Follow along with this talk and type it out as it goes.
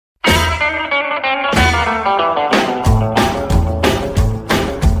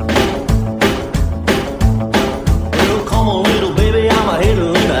Well, come on, little baby, I'm a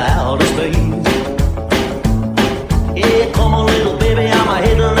heading into outer space. Yeah, come on, little baby, I'm a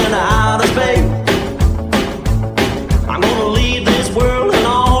heading into outer space. I'm gonna leave this world and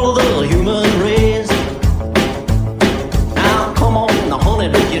all of the human race. Now, come on,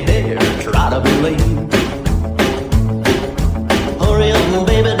 honey, don't you dare try to be late. Hurry up,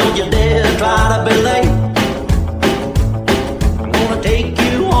 baby, don't you dare try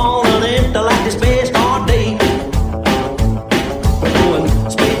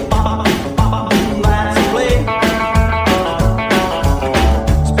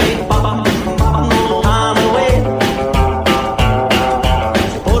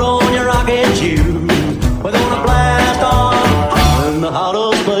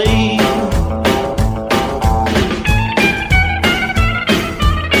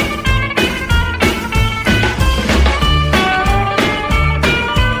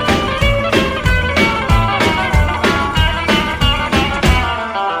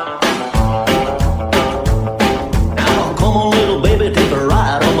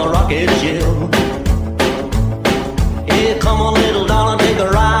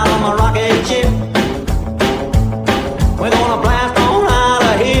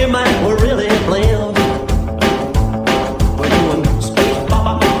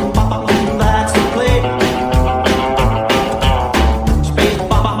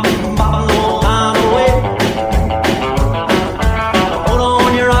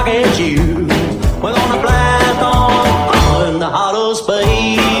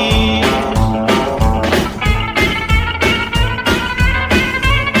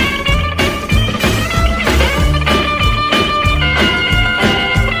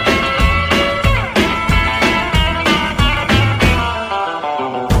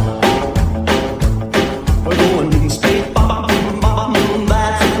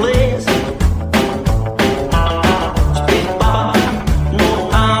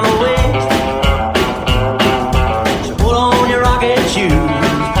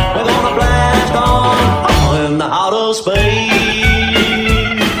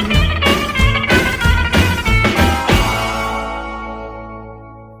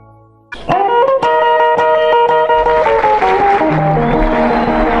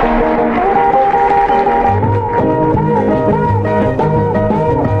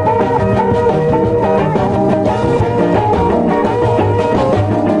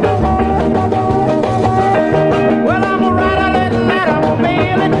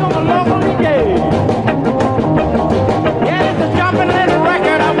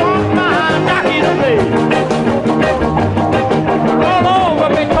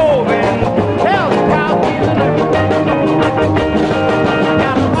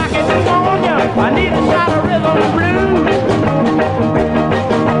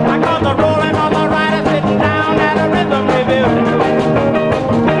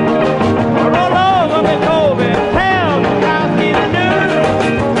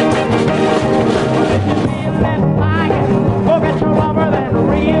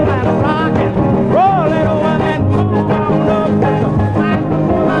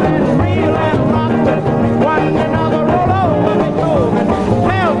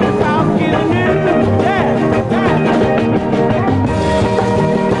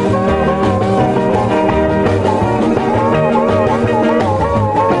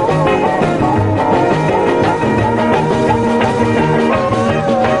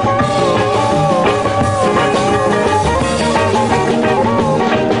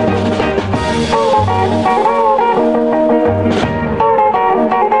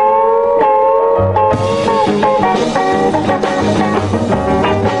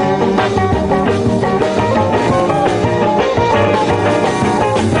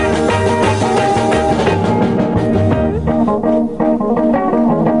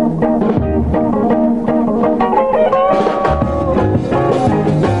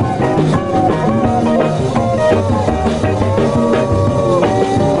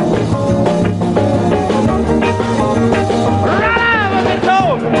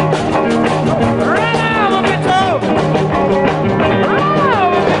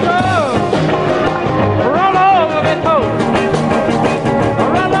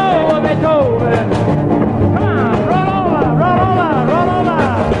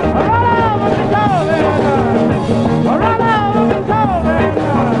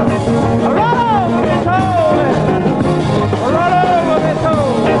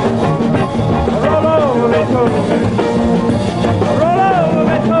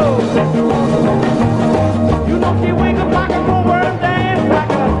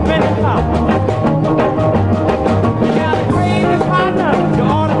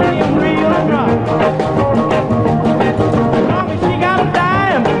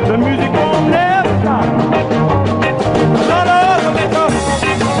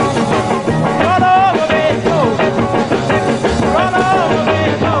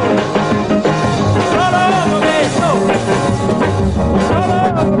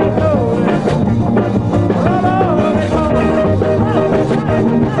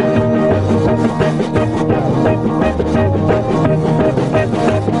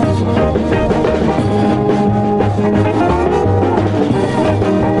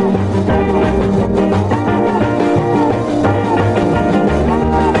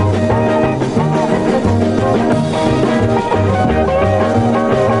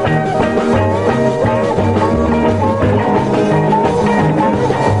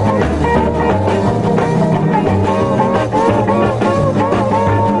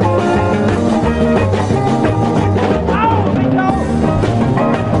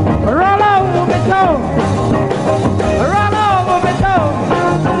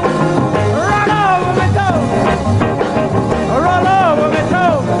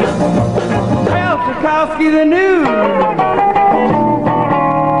Bukowski the News.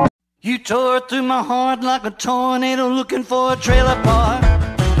 You tore through my heart like a tornado looking for a trailer park.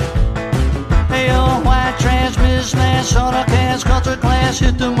 Your white trash mismatch on a cast concert class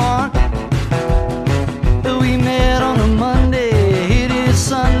hit the mark. We met on a Monday, it is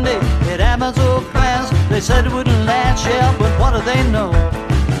Sunday. It happened so fast, they said it wouldn't last, yeah, but what do they know?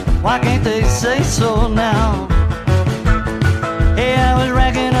 Why can't they say so now? Hey, I was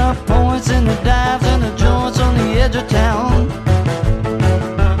racking up points in the dives and the joints on the edge of town.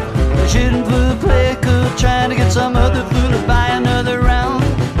 Shooting food, play cool, trying to get some other food to buy another round.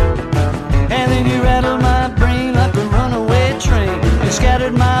 And then you rattled my brain like a runaway train. You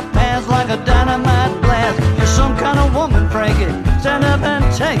scattered my past like a dynamite blast. You're some kind of woman, Frankie. Stand up and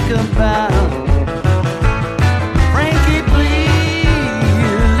take a bow. Frankie,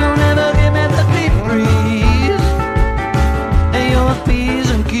 please, don't ever give me the deep freeze. Hey, your P's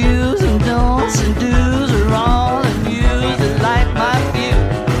and Q's and don'ts and do's are all in use that light my view.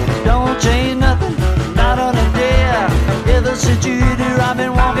 Don't change nothing, not on a dare. Ever since you do, I've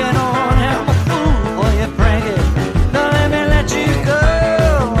been walking on. I'm a fool for you, Frankie. Don't let me let you go.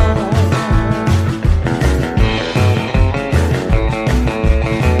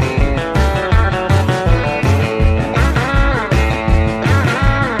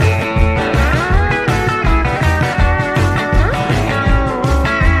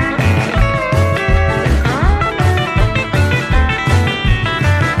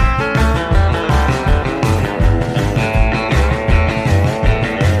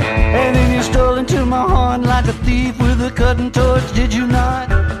 Like a thief with a cutting torch, did you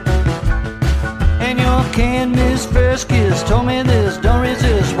not? And your can't miss first kiss told me this: don't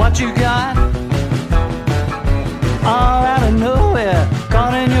resist what you got. All out of nowhere,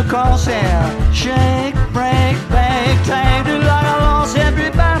 caught in your crosshair. Shake, break, bang, tag, do like I lost every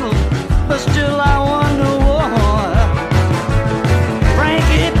battle, but still I won the war.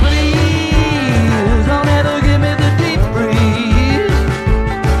 Frankie, please, don't ever give me the deep freeze.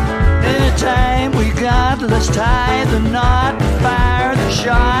 Anytime we got, let's tie the knot, fire the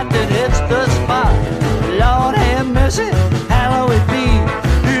shot that hits the spot. Lord have mercy, hallowed be.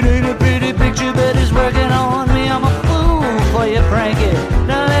 It ain't a pretty picture, but it's working on me. I'm a fool for you, Frankie.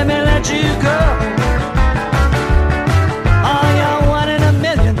 Now let me let you go. Oh, you're one in a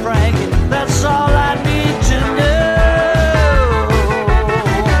million, Frankie. That's all I need to know.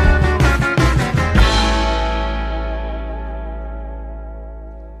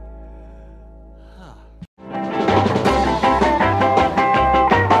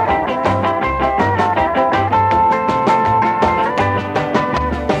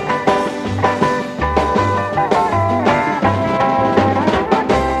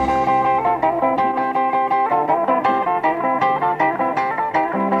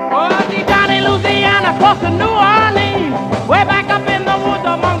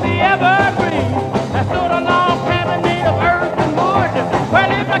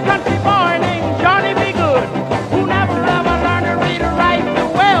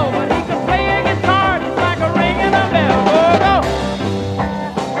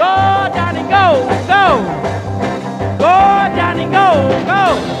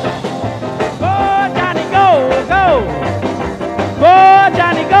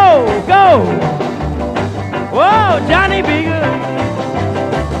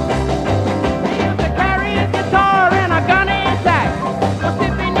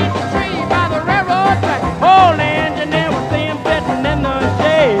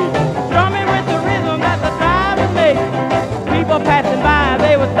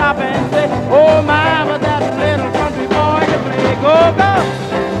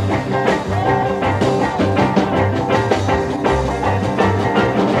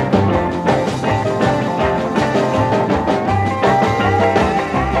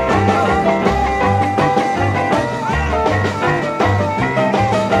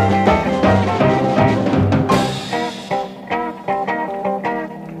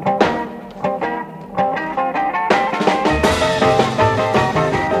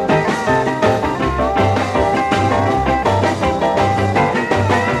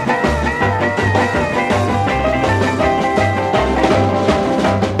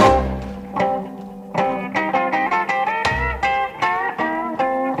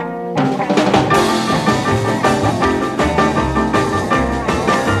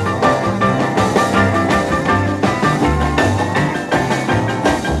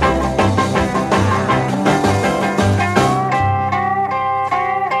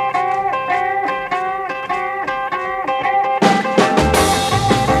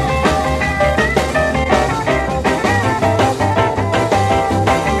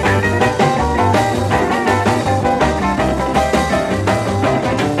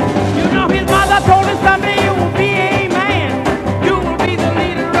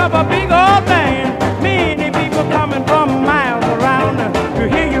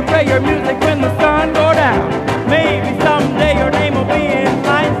 your music when the sun go down. Maybe someday your name will be in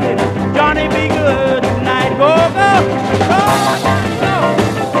line saying, Johnny, be good tonight. Go, go, go, Johnny, go.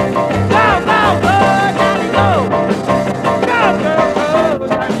 Go, go, go, Johnny, go. Go, go, go,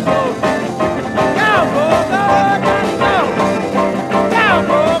 Johnny, go. Go, go, go, Johnny, go. Go,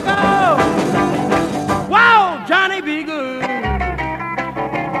 go, go. Wow, Johnny, be good.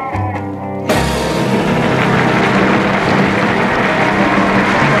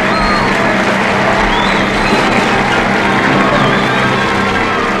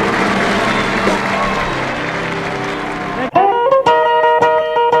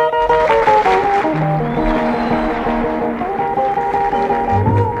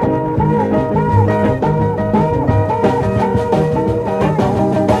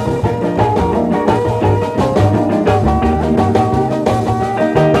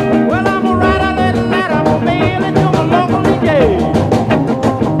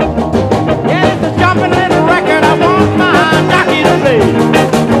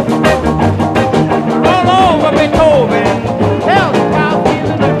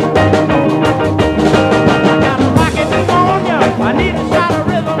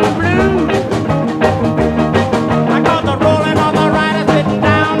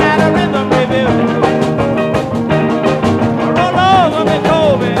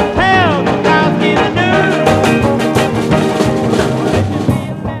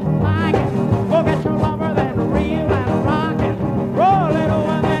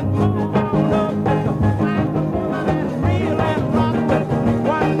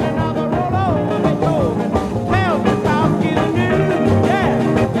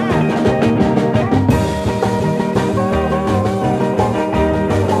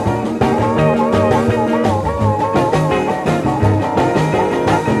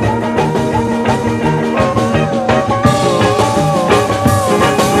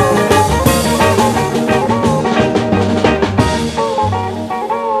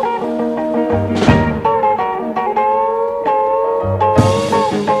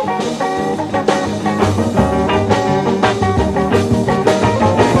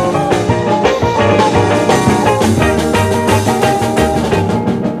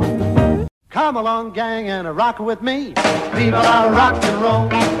 Come along, gang, and a rock with me. Viva la rock and roll.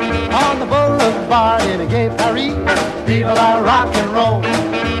 On the boulevard in a gay Paris. Viva la rock and roll.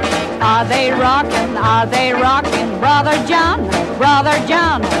 Are they rockin', Brother John, Brother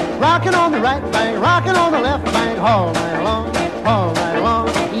John? Rockin' on the right bank, rockin' on the left bank, all night long, all night long.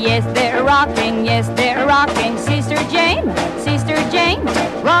 Yes, they're rocking, Sister Jane, Sister Jane.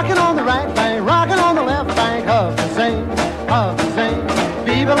 Rockin' on the right bank, rockin' on the left bank of the Seine, of the Seine.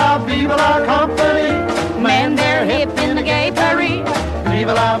 Viva la company. Man, they're hip in the gay Paris.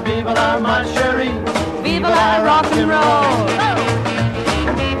 Viva la, ma chérie. Viva la rock and roll.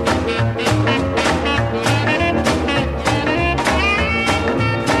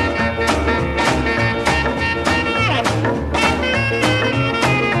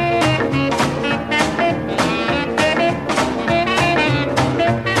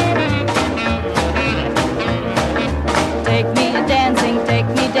 Take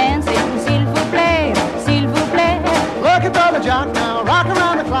me dancing, s'il vous plaît, s'il vous plaît. Look at Brother Jock now, rock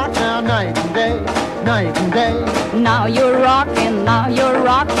around the clock now, night and day, night and day. Now you're rocking,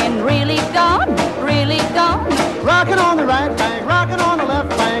 really gone, really gone. Rocking on the right bank, rocking on the left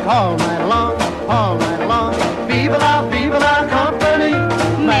bank, all night long, all night long. Viva la company.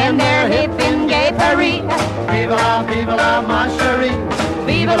 Man, they're hip in gay Paris. Viva la, ma chérie.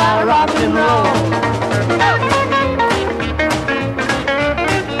 Viva la rock and roll.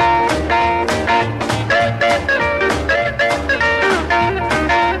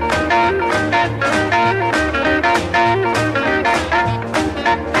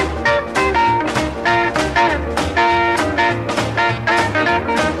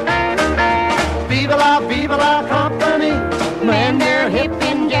 Viva la company. Man, they're hip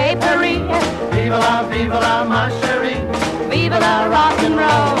in gay Paris. Viva la, ma chérie. Viva la rock and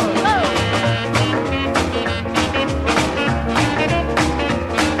roll.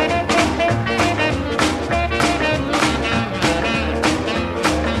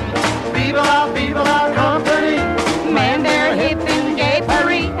 Viva la company. Man, they're hip in gay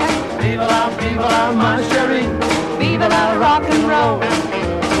Paris. Viva la, ma chérie. Viva la rock and roll.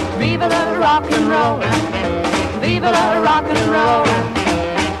 Viva la rock and roll. Viva la rock and roll.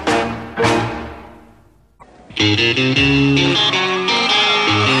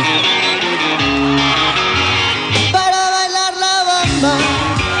 Para bailar la bamba,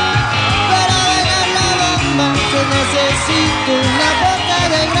 yo necesito una poca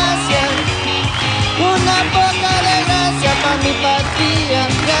de gracia para mi patria,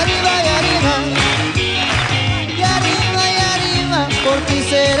 de arriba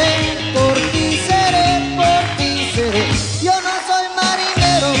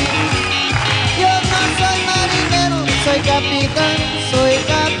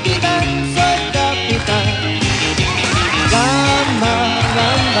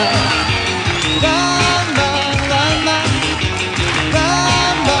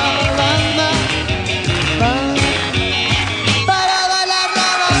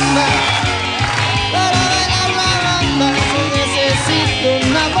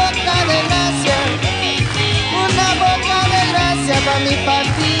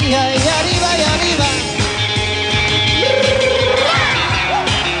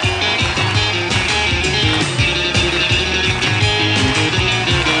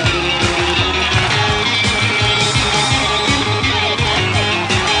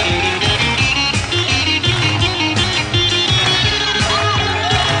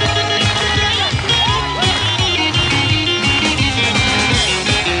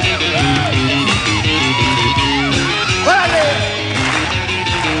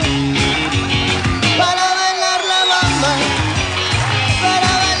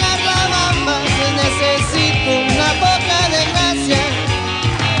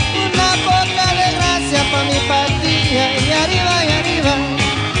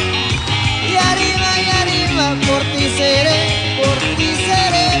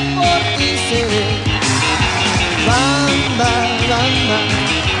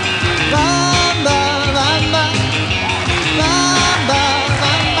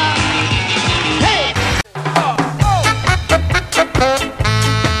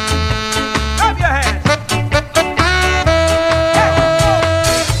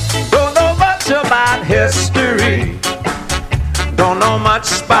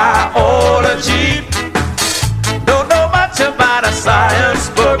science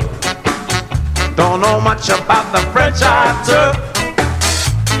book. Don't know much about the French I took,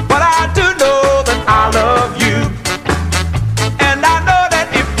 but I do know that I love you, and I know that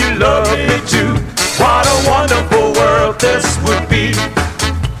if you love me too, what a wonderful world this would be.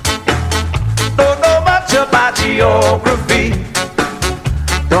 Don't know much about geography,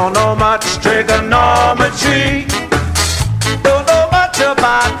 don't know much trigonometry, don't know much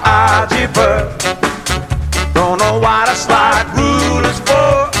about algebra, don't know what a slide rule is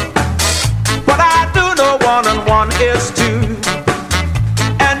for, but I do know 1 and 1 is 2.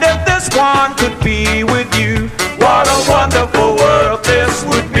 And if this one could be with you, what a wonderful world this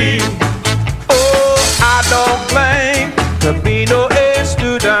would be. Oh, I don't claim to be no A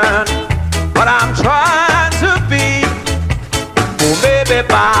student, but I'm trying to be. Oh, maybe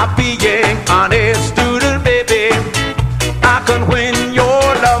by being an A student, baby, I can win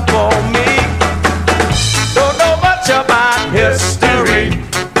your love for me. Don't know much about history,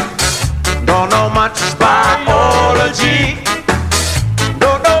 don't know much biology,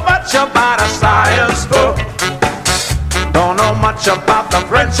 don't know much about a science book, don't know much about the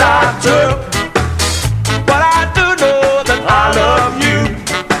French I took, but I do know that I love you,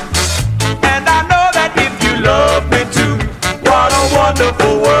 and I know that if you love me too, what a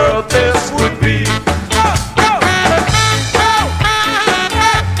wonderful world this would be.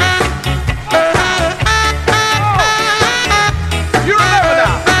 You remember that?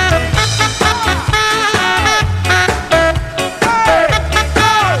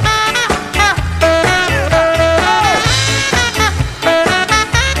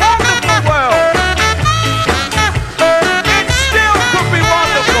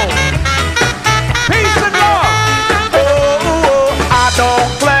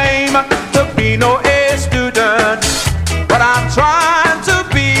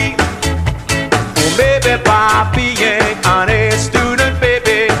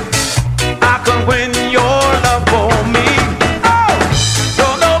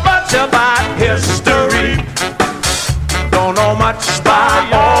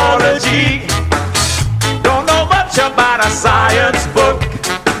 Science book,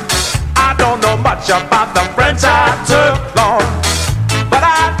 I don't know much about the French I took, Lord, but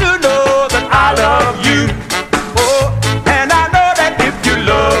I do know that I love you. Oh, and I know that if you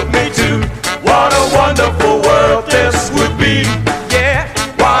love me too, what a wonderful world this would be. Yeah,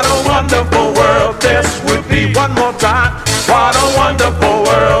 what a wonderful world this would be. One more time, what a wonderful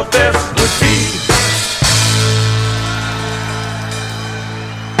world this would be.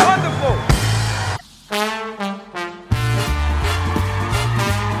 Wonderful.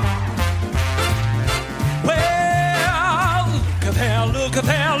 Look at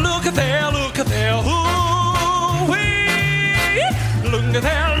there, look at there, look at there, ooh-wee. Look at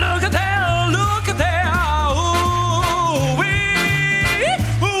there, look at there, look at there, ooh-wee.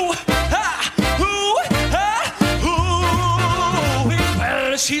 Ooh-ha, ooh-ha, ooh-wee.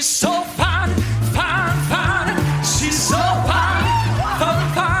 Well, she's so fine, fine, fine. She's so fine,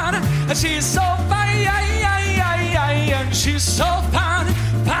 fine, fine. She's so fine, and she's so fine,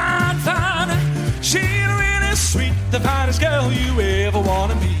 fine, fine. She's really sweet, the finest girl you ever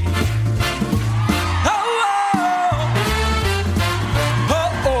wanna meet. Oh, oh,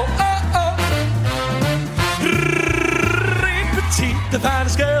 oh, oh, oh, oh. Petite, the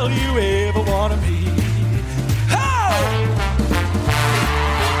finest girl you ever wanna meet. Oh!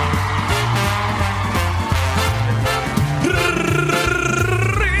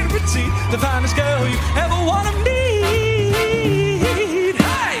 Petite, the finest girl you ever wanna meet.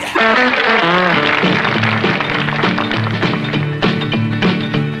 Hey!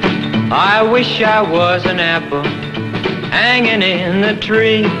 I wish I was an apple hanging in the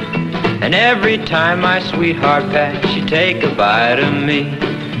tree, and every time my sweetheart passed, she'd take a bite of me.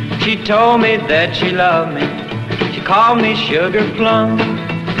 She told me that she loved me, she called me sugar plum,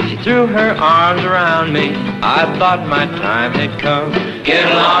 she threw her arms around me, I thought my time had come. Get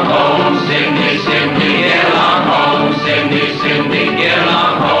along home, Cindy, Cindy, get along home, Cindy, Cindy, get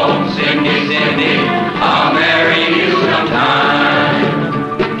along home, Cindy, Cindy, I'll marry you sometime.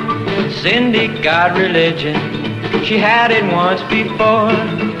 Cindy got religion, she had it once before.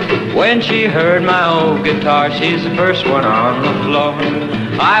 When she heard my old guitar, she's the first one on the floor.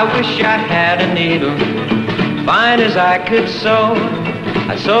 I wish I had a needle, fine as I could sew.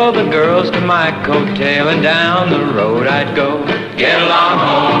 I'd sew the girls to my coattail, and down the road I'd go. Get along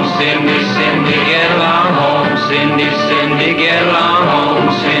home, Cindy, Cindy, get along home, Cindy, Cindy, get along home,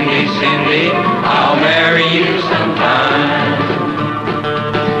 Cindy, Cindy, I'll marry you sometime.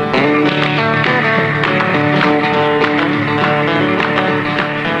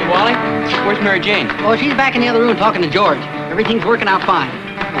 Where's Mary Jane? Oh, she's back in the other room talking to George. Everything's working out fine.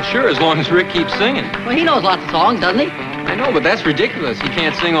 Well, sure, as long as Rick keeps singing. Well, he knows lots of songs, doesn't he? I know, but that's ridiculous. He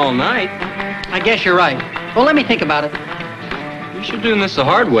can't sing all night. I guess you're right. Well, let me think about it. You should do this the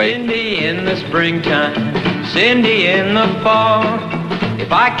hard way. Cindy in the springtime, Cindy in the fall.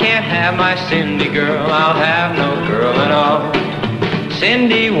 If I can't have my Cindy girl, I'll have no girl at all.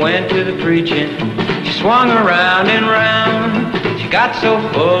 Cindy went to the preaching, she swung around and round. She got so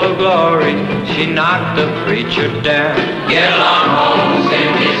full of glory, she knocked the preacher down. Get along home,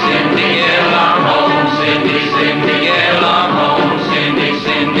 Cindy, Cindy, get along home, Cindy, Cindy, get along home, Cindy,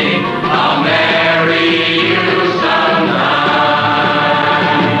 Cindy, I'll marry you sometime.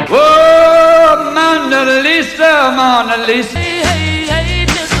 Whoa, Mona Lisa, Mona Lisa.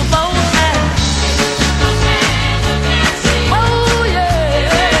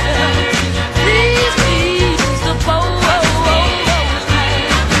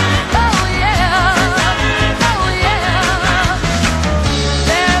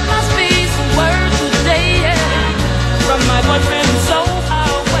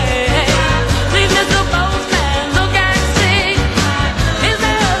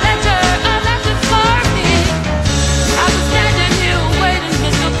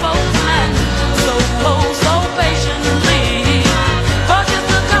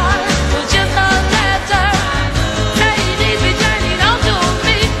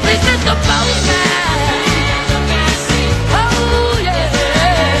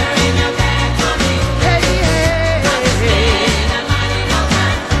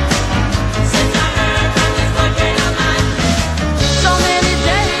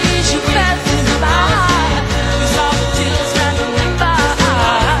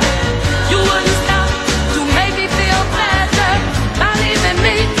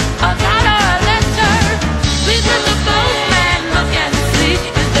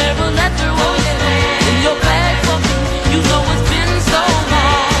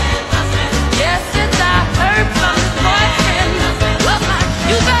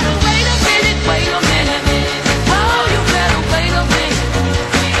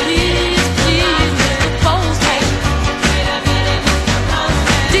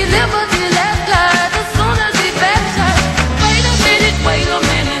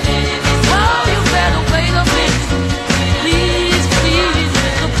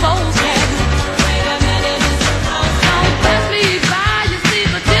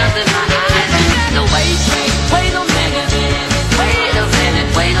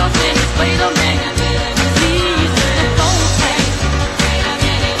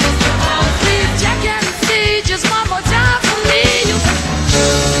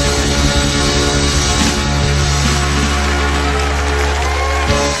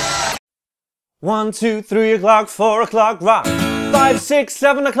 One, 2, 3 o'clock, 4 o'clock, rock. 5, 6,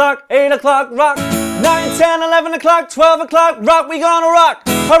 7 o'clock, 8 o'clock, rock. 9, 10, 11 o'clock, 12 o'clock, rock. We gonna rock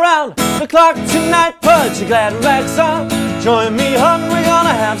around the clock tonight. Put your glad rags on, join me, hun. We're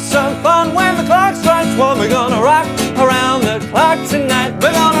gonna have some fun. When the clock strikes 1, we're gonna rock around the clock tonight.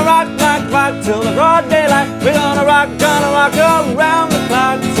 We're gonna rock, rock, rock till the broad daylight. We're gonna rock around the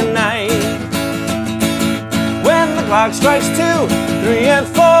clock tonight. When the clock strikes 2, 3 and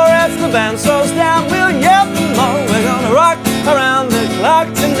 4, as the band slows down, we'll yell them all. We're gonna rock around the clock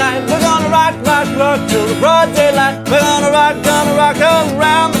tonight. We're gonna rock, rock, rock till the broad daylight. We're gonna rock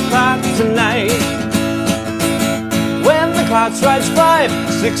around the clock tonight. When the clock strikes 5,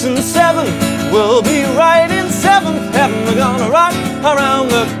 6 and 7, we'll be right in 7th heaven. We're gonna rock around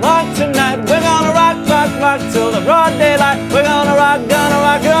the clock tonight. We're gonna rock, rock, rock till the broad daylight. We're gonna rock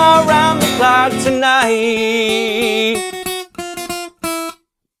around the clock tonight.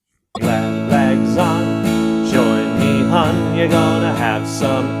 Glad rags on, join me, hun. You're gonna have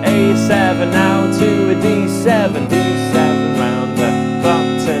some A7 now to a D7, D7 round the clock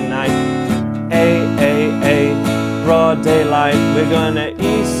tonight. A, broad daylight. We're gonna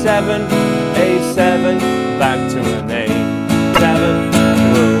E7, A7, back to an A7.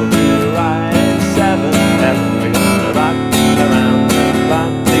 We'll be right in 7th heaven. We're gonna rock around the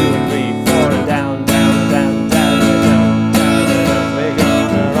clock. 2 and 3, 4 and down, down, down, down, down, down, down. We're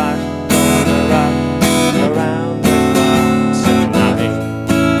gonna rock around the clock tonight.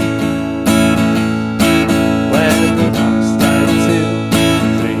 When the clock strikes 2,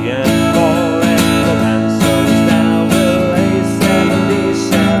 3 and 4, and the band slows down, we'll A7,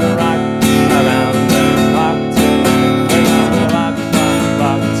 D7, rock around the clock tonight.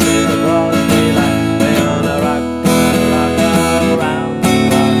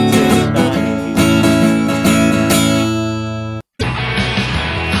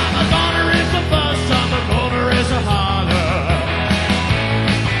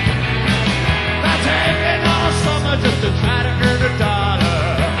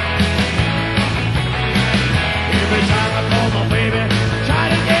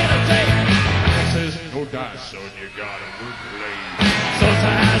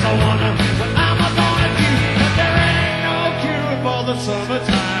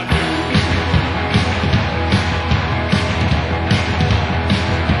 summertime.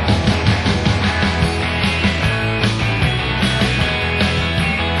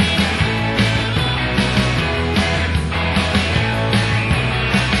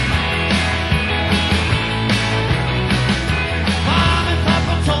 Mom and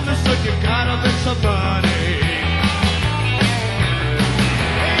Papa told me, son, you gotta make some money.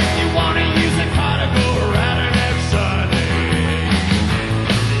 If you wanna use a car to go around and have Sunday.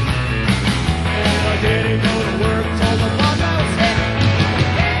 And I didn't go to work, told my boss I was sick.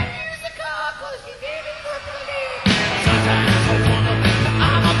 Use the car 'cause you gave me work to leave. Sometimes I wonder what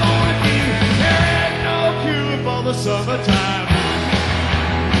I'm gonna do. There ain't no cure for the summertime.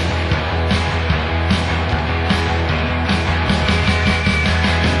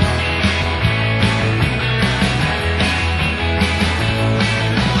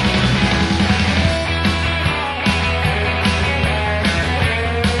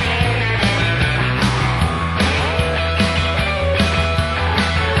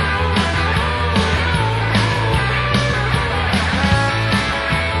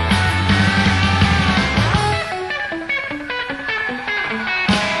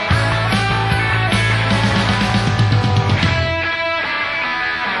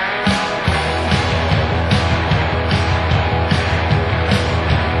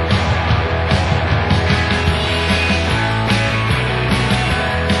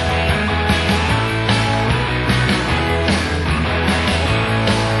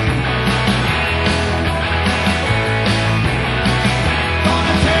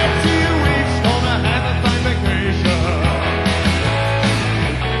 Gonna take 2 weeks, gonna have a fun vacation.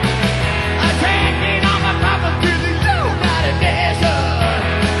 I'm taking all my problems to the United Nations.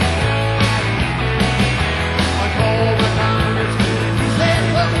 I called the congressman, he said,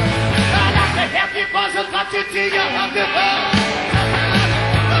 look, I'd like to help you, boys, I've got you till you hug the hug.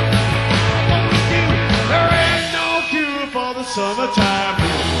 There ain't no cure for the summertime.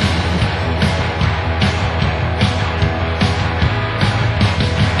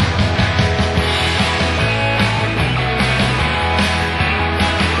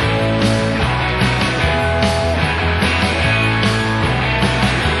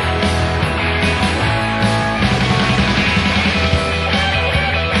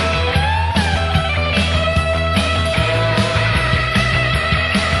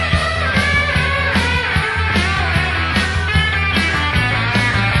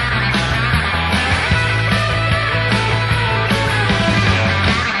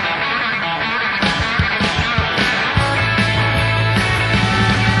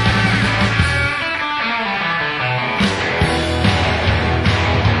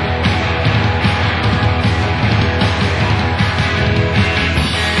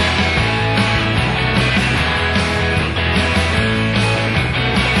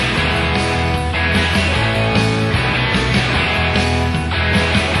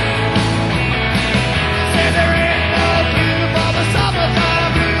 Said there ain't no cure for the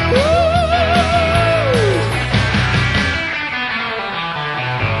summertime. Woo!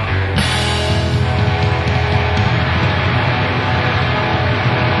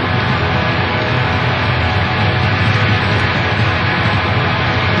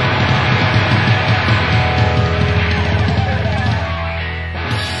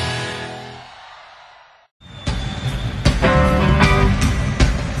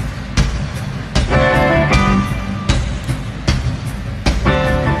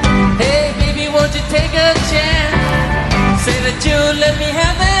 Hey, baby, won't you take a chance? Say that you'll let me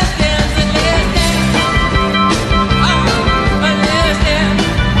have that dance and let's dance. Let's dance.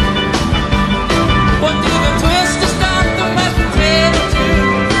 We'll do the twist to stop the mashed potato too.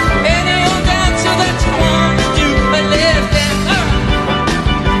 Any old dancer that you want to do. Let's dance.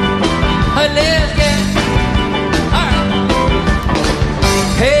 Let's dance.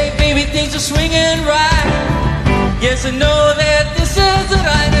 Hey, baby, things are swinging right. Yes, I know that this is the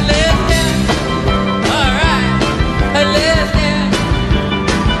right. Let's dance. All right. Let's dance.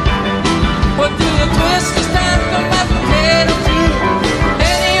 We'll do the twist to start the mashed potato too.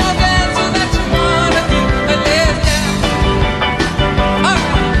 Any old dancer that you wanna do. Let's dance. All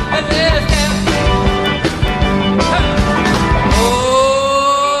right. Let's dance. Oh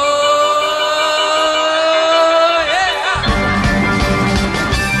yeah.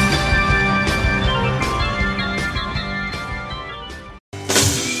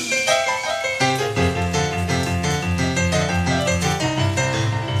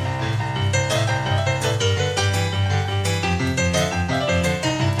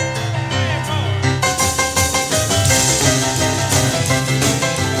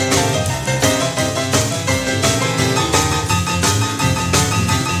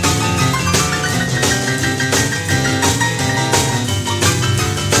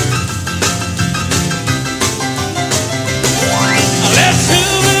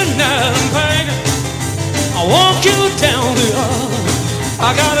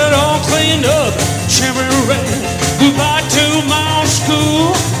 it all cleaned up, cherry red. Goodbye to my old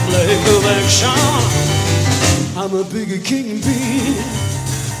school, lake of action. I'm a bigger king bee.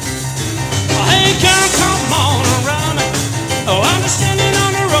 Hey girl, come on around. Oh, I'm just standing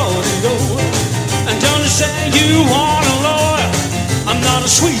on the rodeo. And don't you say you want a lawyer. I'm not a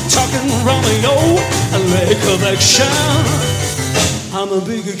sweet talking Romeo, a lake of action. I'm a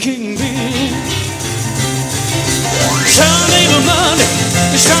bigger king bee. Tell neighbor Monday,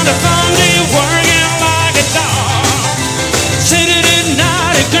 it's kind of funny working like a dog. Sitting at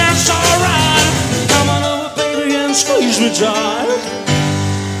night, it girl's alright. Come on over, baby, and squeeze me tight.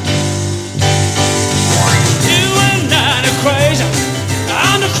 You and I are crazy.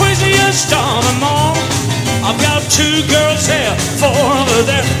 I'm the craziest on them all. I've got 2 girls here, 4 over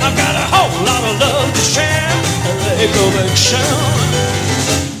there. I've got a whole lot of love to share. A lake of action.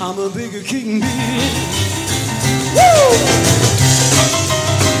 I'm a bigger king bee. Woo!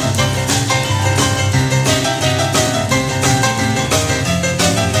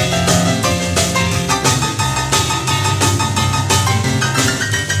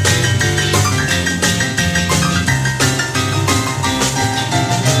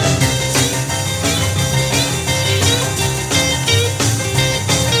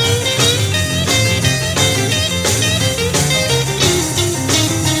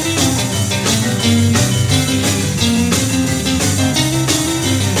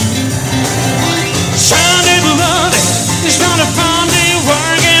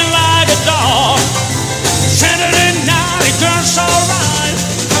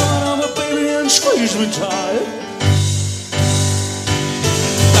 Tired.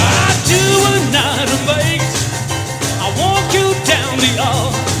 I do a night of Vegas. I walk you down the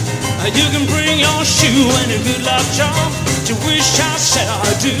aisle. You can bring your shoe and a good luck charm to wish I said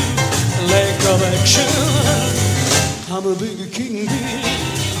I do. Lake of action. I'm a bigger king bee.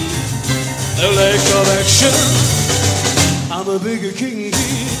 A lake of action. I'm a bigger king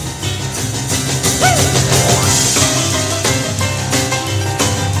bee.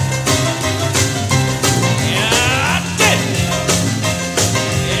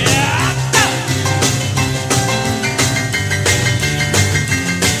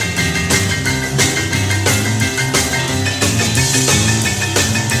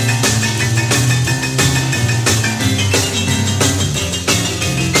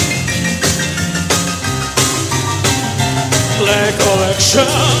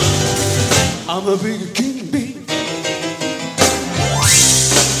 I'm a bigger king bee.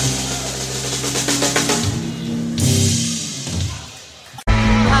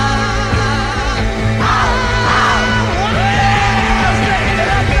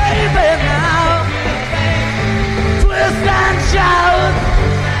 Twist and shout.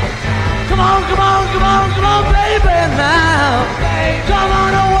 Come on, come on, come on, come on, baby now. Come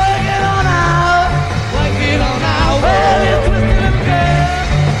on and work it on out. Work it on out. Well, you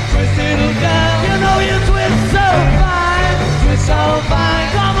twisted little girl. You know you twist.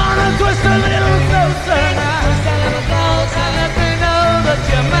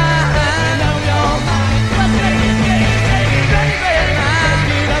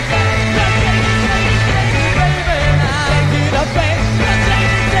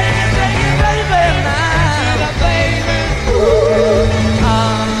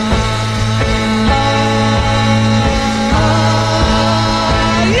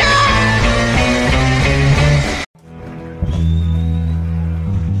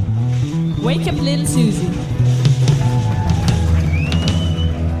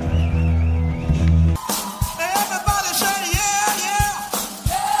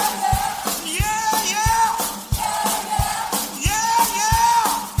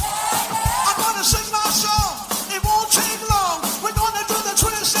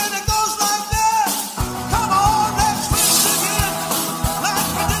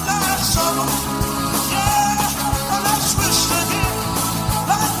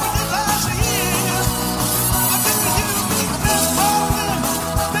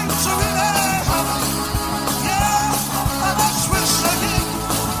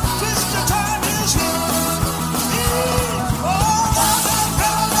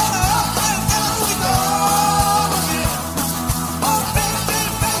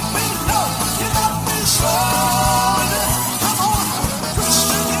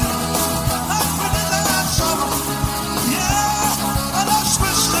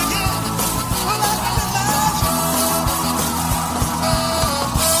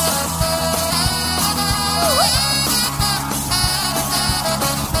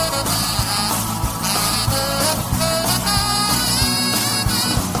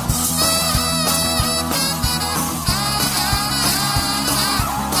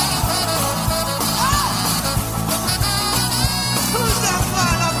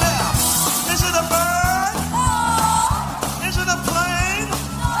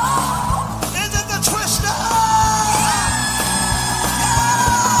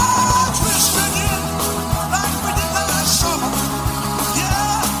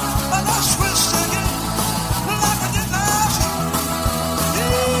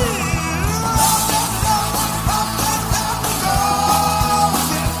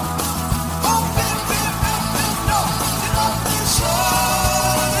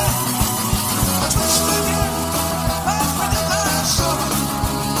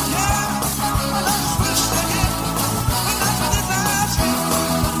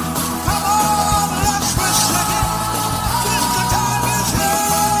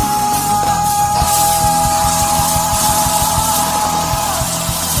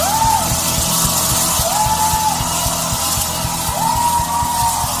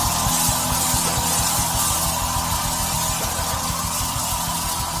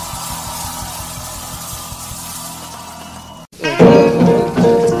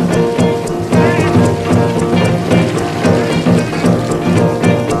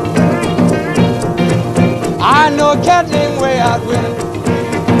 know a cat named Way Out Willie.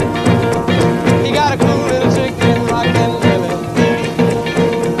 He got a cool little chick named Rockin' Lily.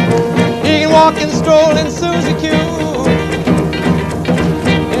 He can walk and stroll in Susie Q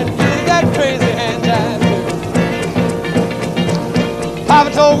and do that crazy hand jive too.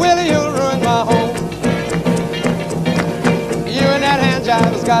 Papa told Willie, you'll ruin my home. You and that hand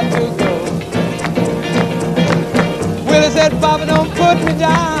jive has got to go. Willie said, Papa, don't put me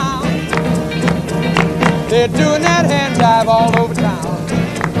down. They're doing that hand jive all over town.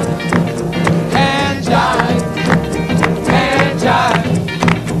 Hand jive, hand jive,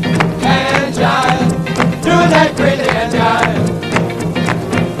 hand jive, doing that crazy hand jive.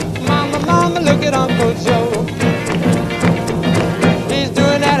 Mama, mama, look at Uncle Joe. He's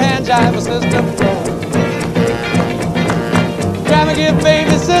doing that hand jive with Sister Flo. Grandma give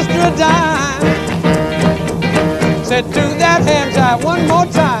baby sister a dime. Said do that hand jive one more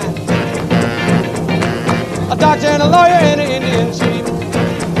time. A doctor and a lawyer and an Indian chief.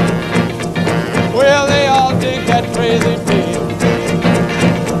 Well, they all dig that crazy beat.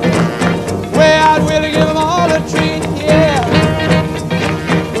 Way Out Willie give them all a treat, yeah,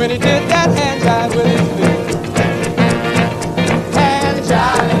 when he did that hand jive with his feet. Hand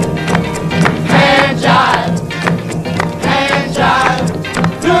jive, hand jive, hand jive,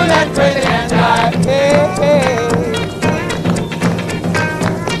 doing that crazy hand jive, hey, hey.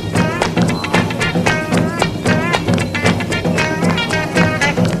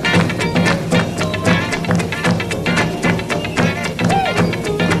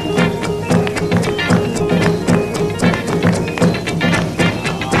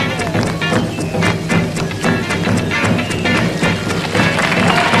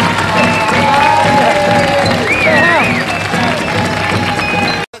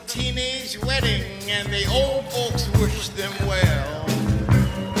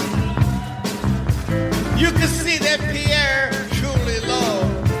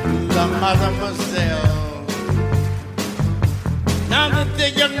 Mademoiselle. Now that the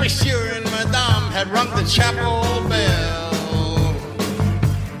young monsieur and madame had rung the chapel bell,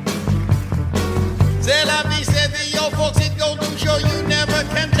 c'est la vie, said the old folks, it goes to show you never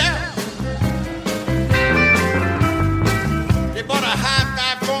can tell. They bought a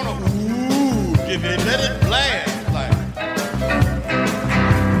hi-fi phone, ooh, did they let it blast like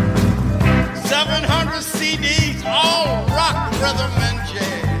 700 CDs, all rock, rhythm, and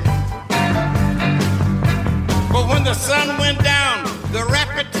jazz. But when the sun went down, the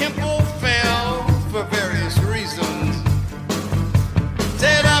rapid tempo fell for various reasons.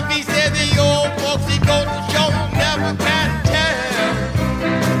 Said up, he said the old folks, he goes to show you never can tell.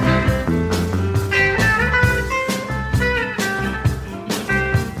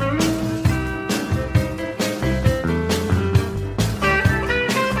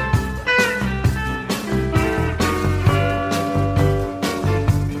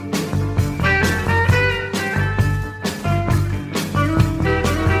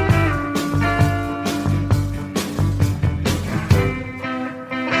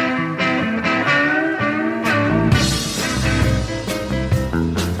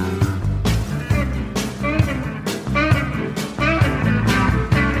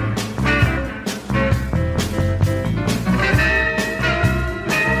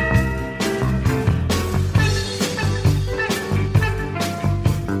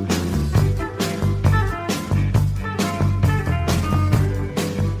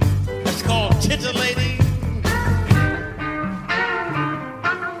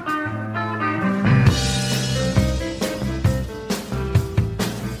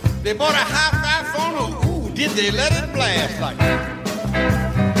 They bought a hi-fi phone, ooh, did they let it blast like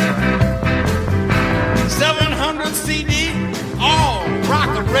 700 CD, all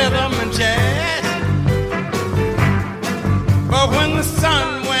rock, rhythm, and jazz. But when the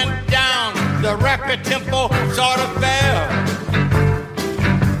sun went down, the rapid tempo sort of fell.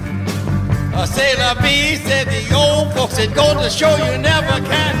 C'est la vie, said the old folks, it goes to show you never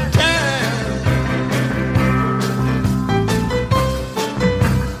can tell.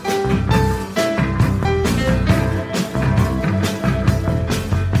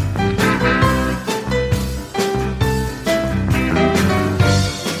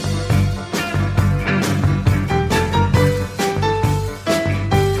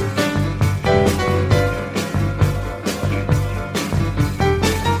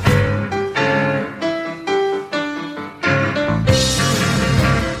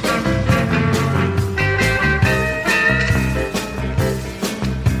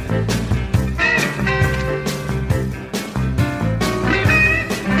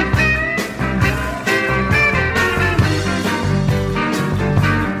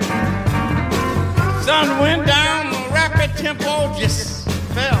 Sun went down, tempo just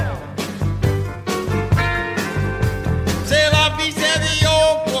fell. C'est la vie, c'est the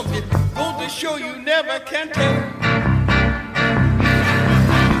old folks. It goes to show you never can tell.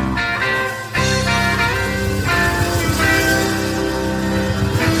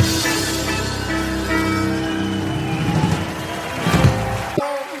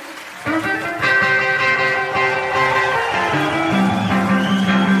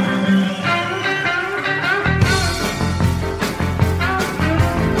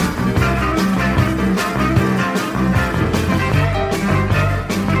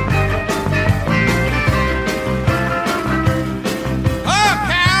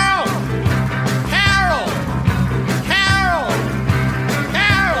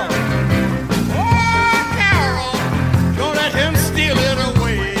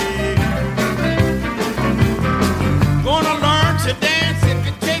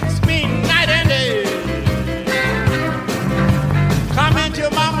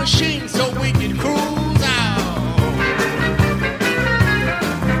 Machine so we can cruise out.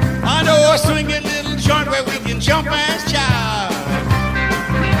 I know a swinging little joint where we can jump and shout.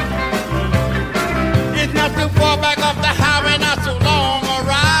 It's not too far back off the highway, not so long a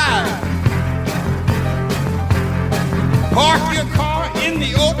ride. Park your car in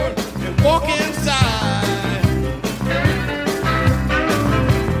the open and walk inside.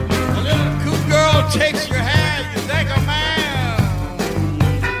 A little cool girl takes your hand, you think a man.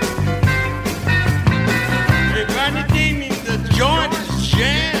 Joint is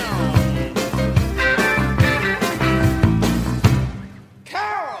jam.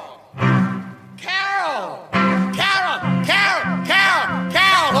 Carol, Carol, Carol, Carol, Carol,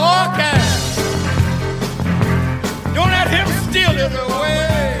 Carol, oh Carol. Don't let him steal it away.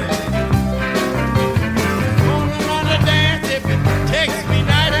 Gonna learn to dance if it takes me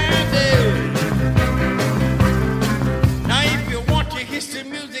night and day. Now if you want to hear some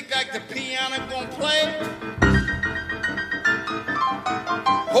music like the piano gonna play,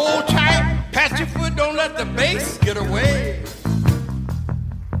 hold tight, pat your foot, don't let the bass get away.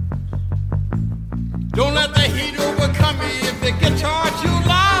 Don't let the heat overcome you if the guitar too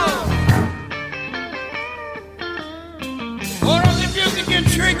loud. Or if the music can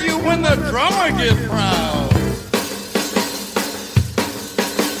trick you when the drummer gets proud.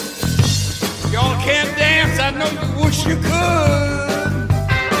 Y'all can't dance, I know you wish you could.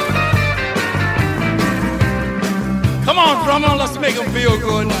 Come on, drummer, let's make them feel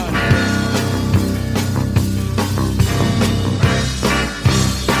good now.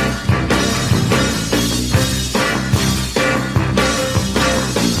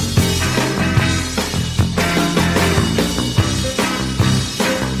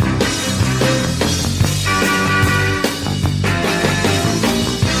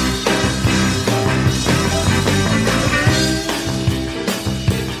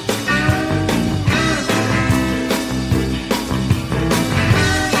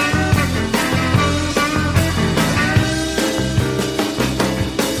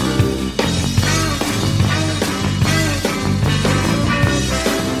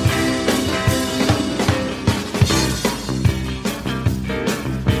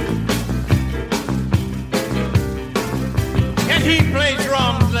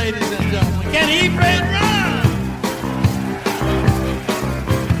 Ladies and gentlemen, can he play drums?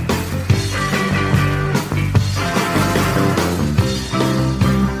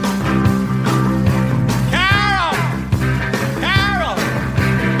 Carol, Carol,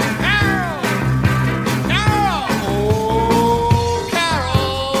 Carol, Carol, oh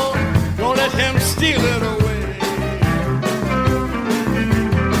Carol, don't let him steal it away.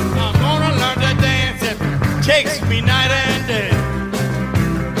 I'm gonna learn to dance if it takes me night and day.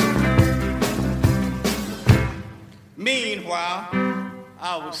 Meanwhile,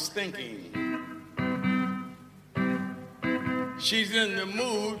 I was thinking, she's in the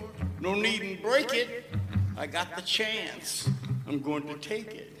mood, no need to break it. I got the chance, I'm going to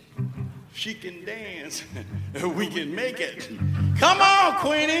take it. She can dance, we can make it. Come on,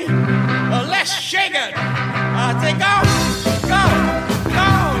 Queenie, let's shake it. I say go, go, go,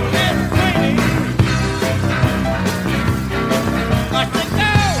 little Queenie. I say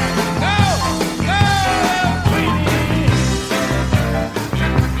go, go, go.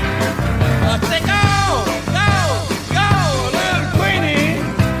 Say go, go, go, little Queenie.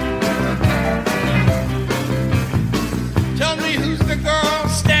 Tell me who's the girl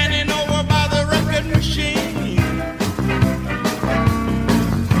standing over by the record machine,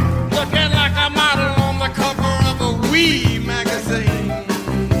 looking like a model on the cover of a Wii.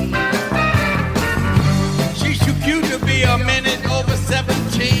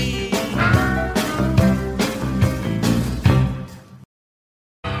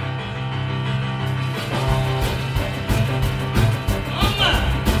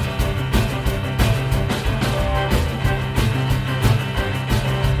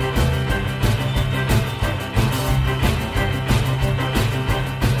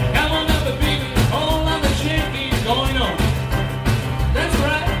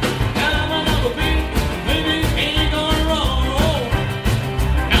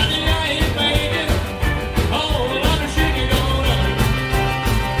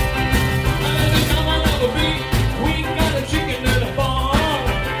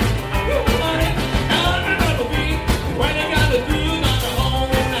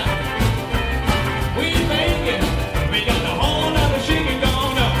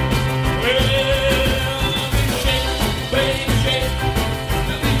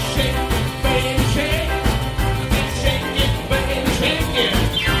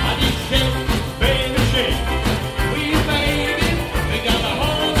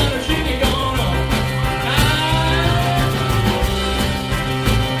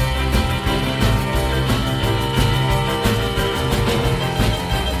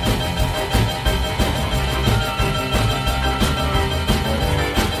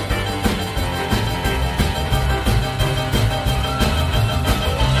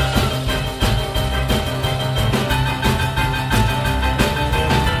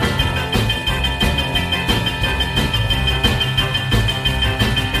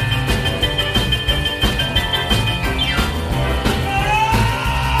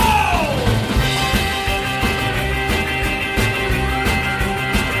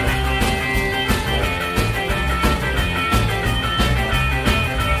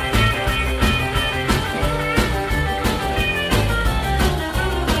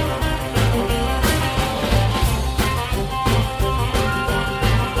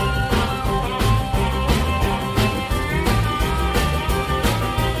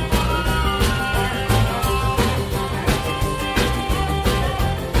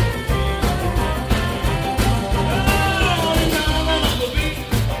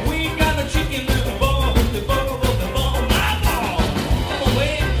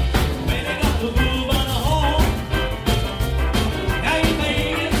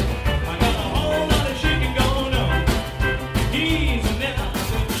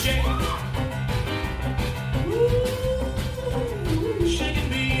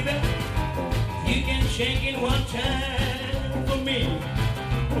 one time for me.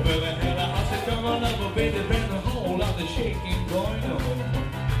 Well, I had a house that come on up, but baby, there's a whole lot of shaking going on.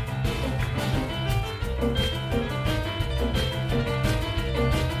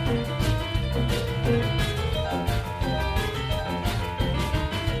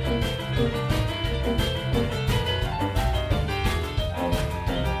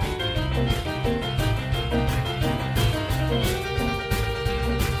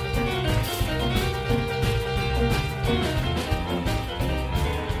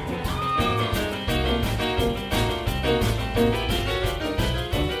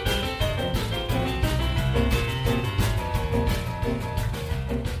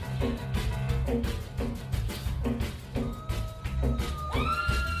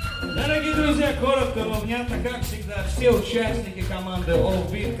 Дорогие друзья, коротко, но внятно, как всегда, все участники команды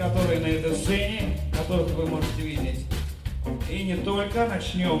Oldies, которые на этой сцене, которых вы можете видеть. И не только,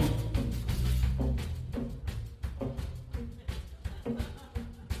 начнем.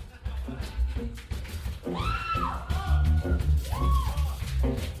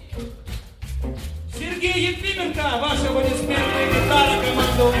 Сергей Ефименко, ваши аплодисменты, гитара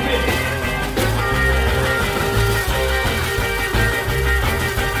команды Oldies.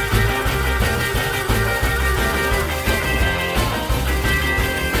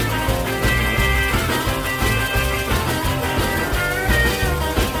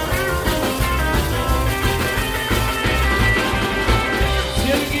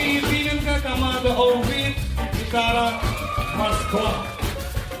 Oldies, гитара, Москва.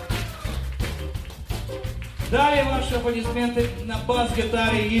 Далее ваши аплодисменты на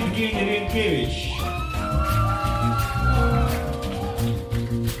бас-гитаре Евгений Ренкевич.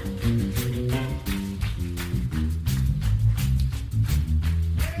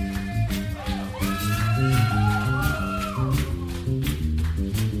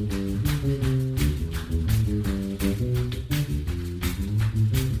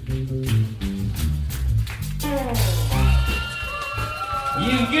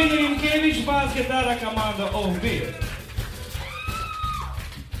 Евгений Ренкевич, бас-гитара, команда Oldies.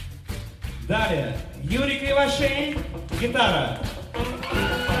 Далее Юрий Кривошей, гитара.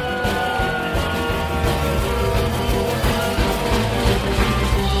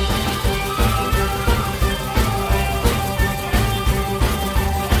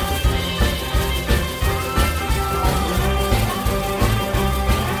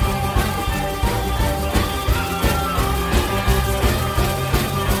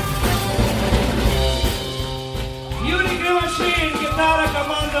 Гитара,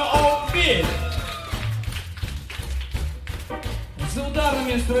 команда Oldies. За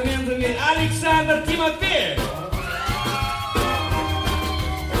ударными инструментами Александр Тимофеев.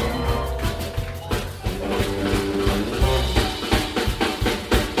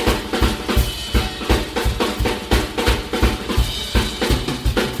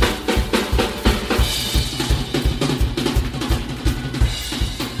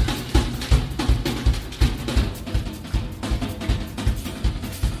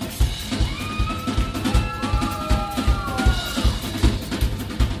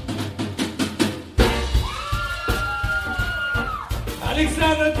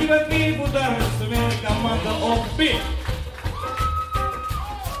 Александр Тимофеев, ударный инструмент, команда Oldies.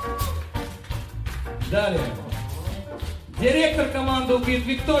 Далее. Директор команды Oldies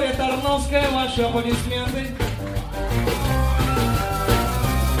Виктория Тарновская, ваши аплодисменты.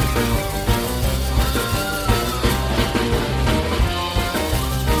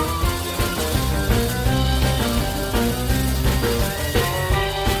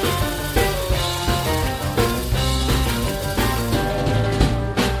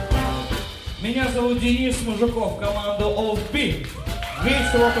 Меня зовут Денис Мужиков, команда Oldies.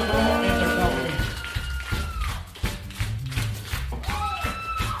 Весь рок-н-ролл Entertainment.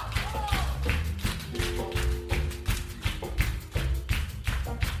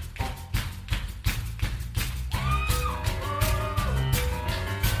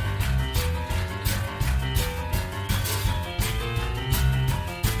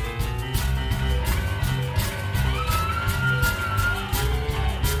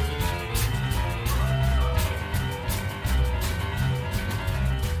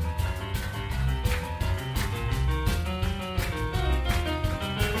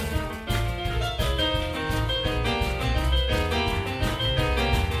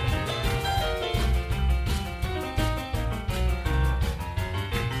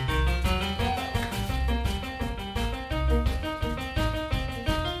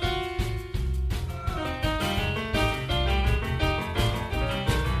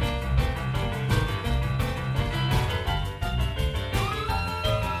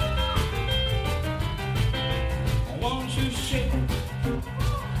 shake.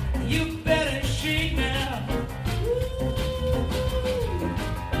 You better shake now.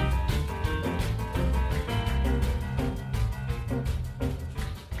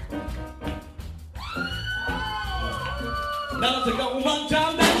 Now to go one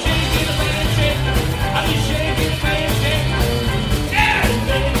time, that shake, you better shake. I be shaking.